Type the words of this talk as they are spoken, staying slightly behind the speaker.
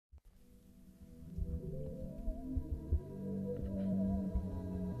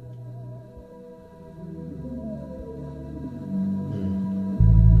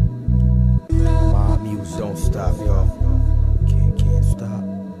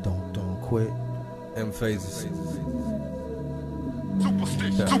quit. M phases.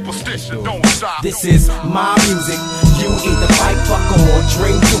 Superstition, don't stop. This is my music. You either fight, fuck, or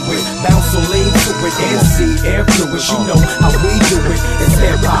drink to it. Bounce or lean to it. MC influence. You know how we do it. It's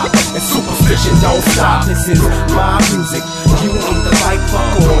hip hop and superstition don't stop. This is my music. You either fight,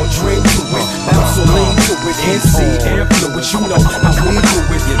 fuck, or drink to it. Bounce or lean to it. MC influence. You know how we do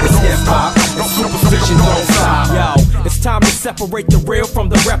it. It's hip hop and superstition don't stop. Yo, it's time to separate the real from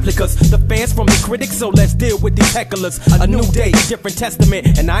the replicas, the fans from the critics. So let's deal with these hecklers. A new day, different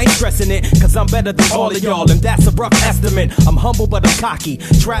testament, and I ain't stressing it, cause I'm better than all of y'all, and that's a rough estimate. I'm humble but I'm cocky,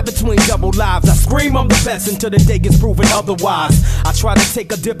 trapped between double lives. I scream I'm the best until the day gets proven otherwise. I try to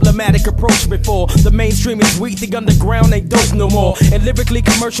take a diplomatic approach before the mainstream is weak, the underground ain't dope no more. And lyrically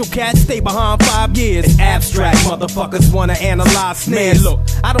commercial cats stay behind 5 years. It's abstract, motherfuckers wanna analyze snares. Look,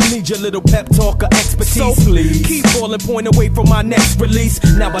 I don't need your little pep talk or expertise, so please keep ballin', point away from my next release.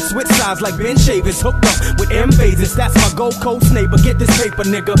 Now I switch sides like Ben Shavers, hooked up with M phases. That's my Gold Coast neighbor, get this paper,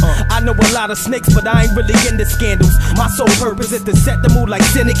 nigga. I know a lot of snakes, but I ain't really into scandals. My sole purpose is to set the mood like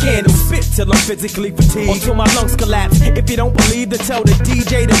scented candles. Spit till I'm physically fatigued, until my lungs collapse. If you don't believe, then tell the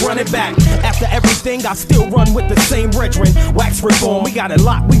DJ to run it back. After everything, I still run with the same brethren. Wax reform, we got it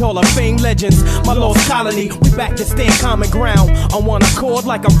locked, we Hall of Fame legends. My lost colony, we back to stand common ground. On one accord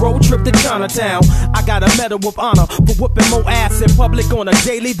like a road trip to Chinatown. I got a medal of honor for whooping more ass in public on a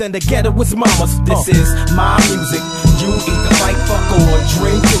daily than the ghetto was mama's. This is my music. You either fight, fuck, or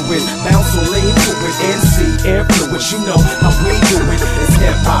drink to it. Bounce or lean to it. MC influence, you know how we do it. It's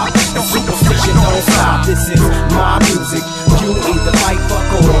hip hop and superstition don't stop. This is my music. You either fight, fuck,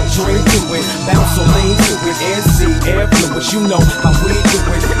 or drink to it. Bounce or lean to it. MC influence, you know how we do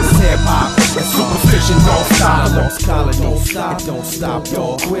it. It's hip hop and superstition don't stop. Lost collar don't stop. It don't stop,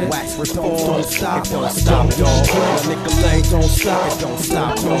 y'all. Wax reform don't stop. It don't stop, y'all. Nicolay don't stop. It don't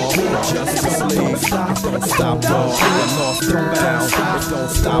stop, y'all. Justice don't stop. It don't stop, y'all. Lost and bound, it don't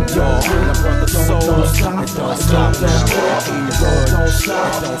stop, y'all. My brother soul, it don't stop now. Don't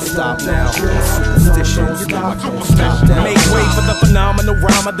stop, it don't stop now. Superstition, don't stop now. Make way for the phenomenal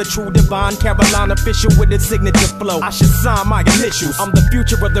rhymer, the true divine Carolina official with its signature flow. I should sign my initials. I'm the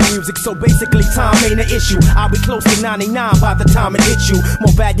future of the music, so basically time ain't an issue. I'll be close to 99 by the time it hits you.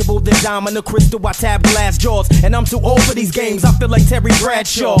 More valuable than diamond or crystal, I tap glass jaws. And I'm too old for these games, I feel like Terry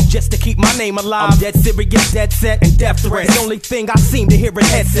Bradshaw. Just to keep my name alive, I'm dead serious, dead set, and death threats. The only thing I seem to hear in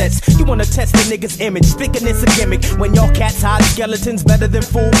headsets. You wanna test the nigga's image, thinking it's a gimmick. When y'all cats hide skeletons better than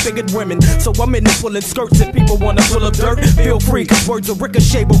full-figured women. So I'm in the pulling skirts. If people wanna pull up dirt, feel free, cause words are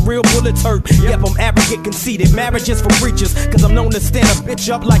ricochet but real bullets hurt. Yep, I'm arrogant, conceited, marriage is for preachers, cause I'm known to stand a bitch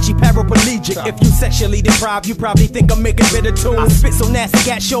up like she paraplegic. If you sexually deprived, you probably think I'm making bitter tunes. I spit so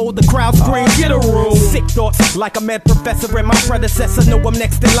nasty at show, the crowd scream, get a room. Sick thoughts like a med professor and my predecessor. Know I'm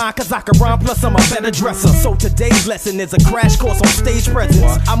next in line cause I can rhyme, plus I'm a better dresser. So today's lesson is a crash course on stage presence.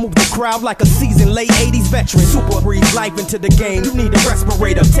 I move the crowd like a seasoned late 80s veteran. Super breathe life into the game, you need a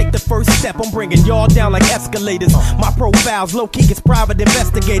respirator. Take the first step, I'm bringing y'all down like escalators. My profile's low-key, it's private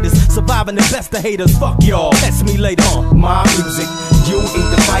investigators. Surviving the best of haters, fuck y'all, test me later. My music, you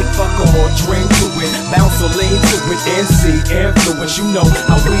either fight, fuck, or drink to it. Bounce or lean to it, MC influence, you know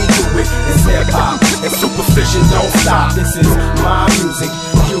how we do it. It's hip hop and superstition don't stop. This is my music.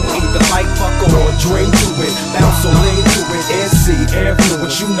 You either fight, fuck, or drink to it. Bounce or lean to it, MC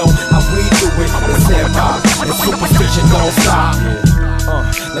influence, you know how we do it. It's hip hop and superstition don't stop.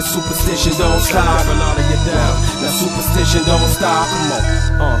 That superstition don't stop. That superstition don't stop.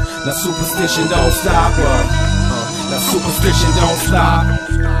 Come on. That superstition don't stop. That superstition don't stop.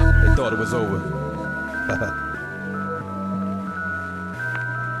 They thought it was over.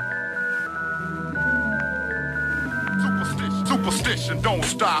 Superstition don't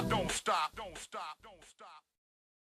stop. Don't stop. Don't stop.